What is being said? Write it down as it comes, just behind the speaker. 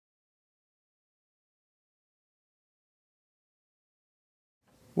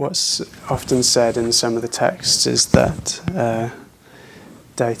What's often said in some of the texts is that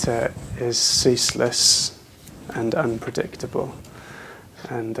data is ceaseless and unpredictable,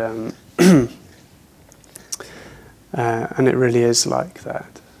 and and it really is like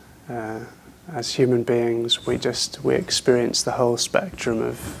that. As human beings, we experience the whole spectrum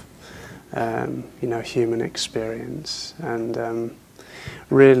of human experience, and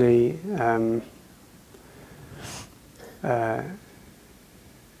really.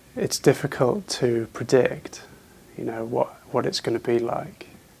 It's difficult to predict, what it's going to be like.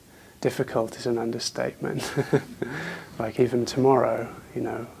 Difficult is an understatement. Like even tomorrow,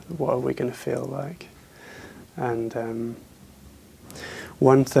 what are we going to feel like? And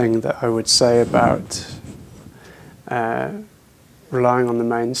one thing that I would say about relying on the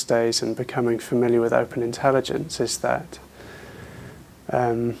mainstays and becoming familiar with open intelligence is that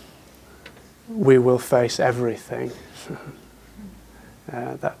we will face everything.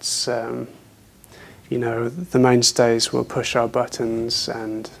 That's, the mainstays will push our buttons,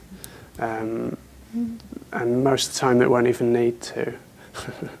 and most of the time it won't even need to.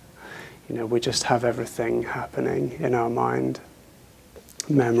 We just have everything happening in our mind.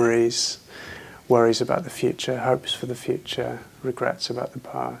 Memories, worries about the future, hopes for the future, regrets about the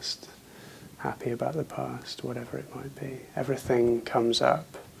past, happy about the past, whatever it might be. Everything comes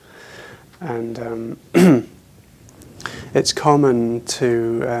up. And it's common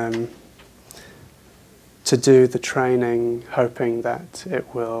to do the training hoping that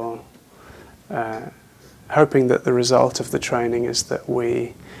it will, hoping that the result of the training is that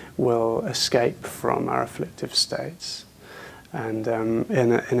we will escape from our afflictive states. And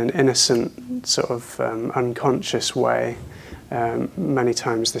in an innocent, sort of unconscious way, many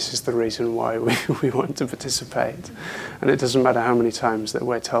times this is the reason why we want to participate. And it doesn't matter how many times that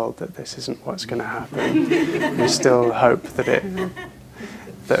we're told that this isn't what's going to happen. We still hope that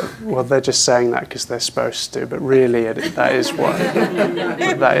well, they're just saying that because they're supposed to, but really that is what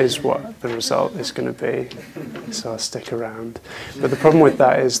the result is going to be. So I'll stick around. But the problem with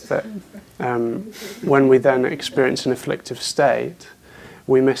that is that when we then experience an afflictive state,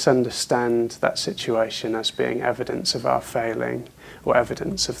 we misunderstand that situation as being evidence of our failing, or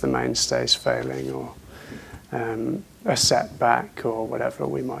evidence of the mainstays failing, or a setback, or whatever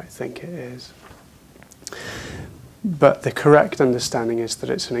we might think it is. But the correct understanding is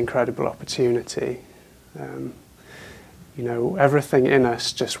that it's an incredible opportunity. Everything in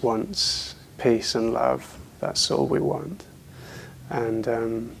us just wants peace and love. That's all we want.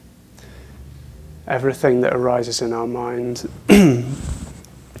 And everything that arises in our mind,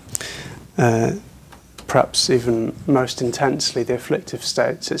 perhaps even most intensely the afflictive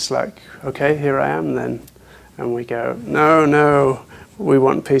states, it's like, okay, here I am then. And we go, no, we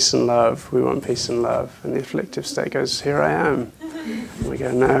want peace and love, we want peace and love. And the afflictive state goes, here I am. And we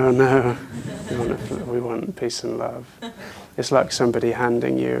go, no, we want peace and love. It's like somebody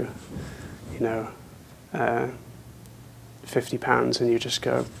handing you, £50 and you just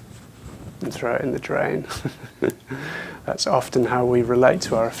go and throw it in the drain. That's often how we relate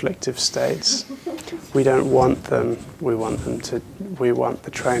to our afflictive states. We don't want them. We want the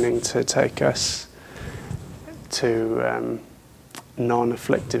training to take us to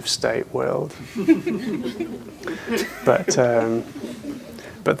non-afflictive state world. But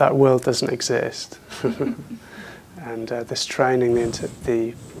that world doesn't exist. And this training,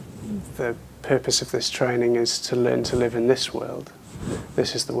 the purpose of this training is to learn to live in this world.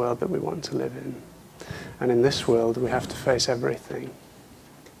 This is the world that we want to live in. And in this world we have to face everything.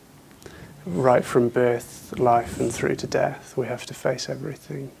 Right from birth, life, and through to death, we have to face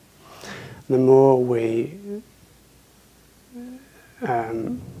everything. The more we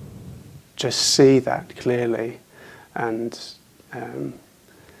just see that clearly and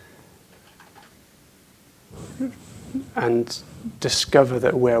discover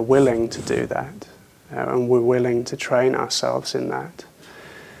that we're willing to do that, and we're willing to train ourselves in that,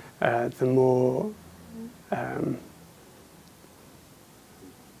 the more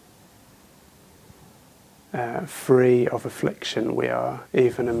free of affliction we are,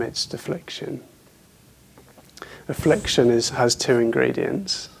 even amidst affliction. Affliction has two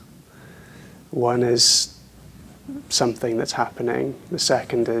ingredients. One is something that's happening. The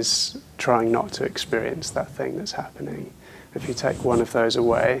second is trying not to experience that thing that's happening. If you take one of those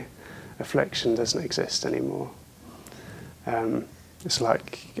away, affliction doesn't exist anymore. It's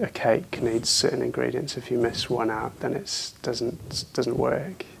like a cake needs certain ingredients. If you miss one out, then it doesn't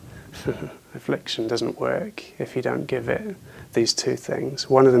work. Affliction doesn't work if you don't give it these two things.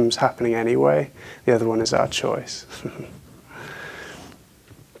 One of them's happening anyway, the other one is our choice.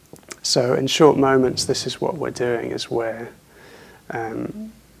 So in short moments, this is what we're doing, is we're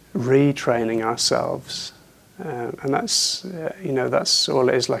retraining ourselves. And that's, that's all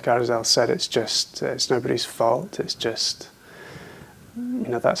it is. Like Arizal said, it's nobody's fault. It's just,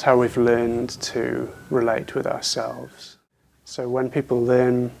 that's how we've learned to relate with ourselves. So when people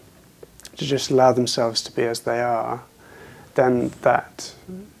learn to just allow themselves to be as they are, then that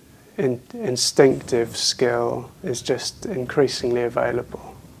instinctive skill is just increasingly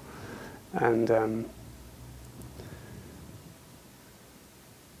available. And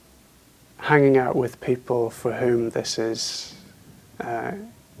hanging out with people for whom this is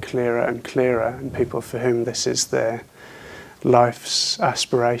clearer and clearer, and people for whom this is their life's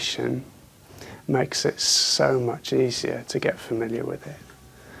aspiration, makes it so much easier to get familiar with it.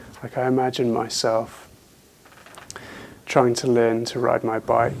 Like, I imagine myself trying to learn to ride my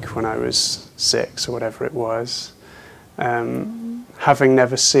bike when I was 6 or whatever it was, having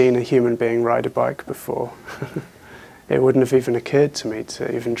never seen a human being ride a bike before. It wouldn't have even occurred to me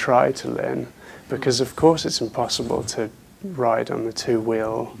to even try to learn, because of course it's impossible to ride on the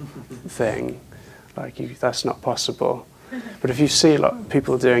 2-wheel thing. Like, that's not possible. But if you see a lot of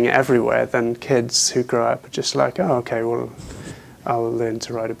people doing it everywhere, then kids who grow up are just like, oh, okay, well, I'll learn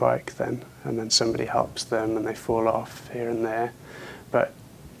to ride a bike then. And then somebody helps them and they fall off here and there. But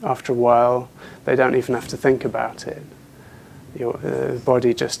after a while, they don't even have to think about it. Your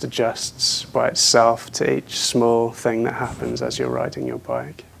body just adjusts by itself to each small thing that happens as you're riding your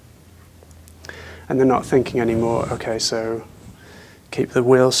bike. And they're not thinking anymore, okay, so keep the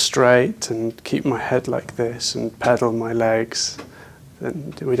wheels straight and keep my head like this and pedal my legs.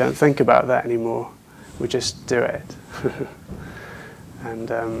 And we don't think about that anymore. We just do it. And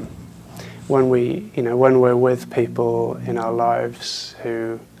when we're with people in our lives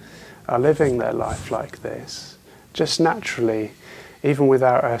who are living their life like this, just naturally, even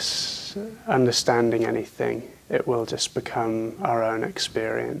without us understanding anything, it will just become our own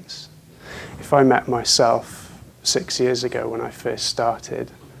experience. If I met myself 6 years ago when I first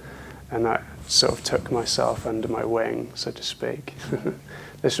started, and I sort of took myself under my wing, so to speak,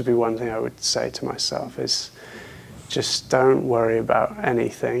 this would be one thing I would say to myself is, just don't worry about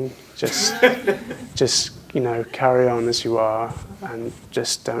anything. Just carry on as you are, and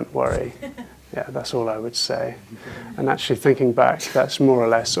just don't worry. Yeah, that's all I would say. And actually, thinking back, that's more or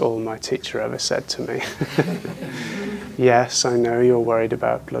less all my teacher ever said to me. Yes, I know you're worried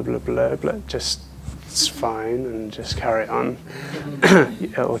about blah, blah, blah, but just, it's fine, and just carry on.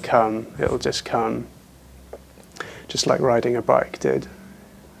 It'll come, it'll just come. Just like riding a bike did.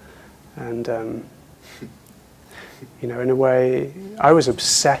 And, in a way, I was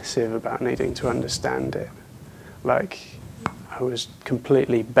obsessive about needing to understand it. Like, I was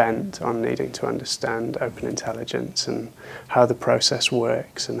completely bent on needing to understand open intelligence and how the process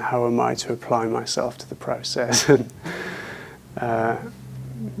works and how am I to apply myself to the process.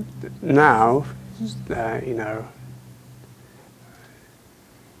 Now,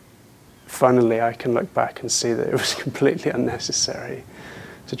 funnily I can look back and see that it was completely unnecessary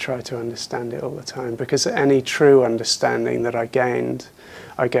to try to understand it all the time, because any true understanding that I gained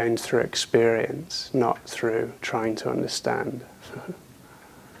through experience, not through trying to understand.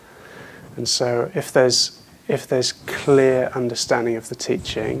 And so if there's clear understanding of the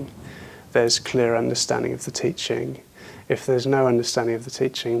teaching, there's clear understanding of the teaching. If there's no understanding of the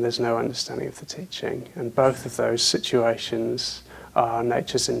teaching, there's no understanding of the teaching. And both of those situations are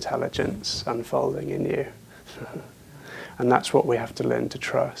nature's intelligence unfolding in you. And that's what we have to learn to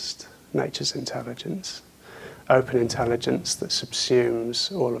trust, nature's intelligence. Open intelligence that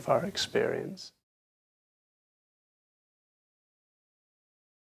subsumes all of our experience.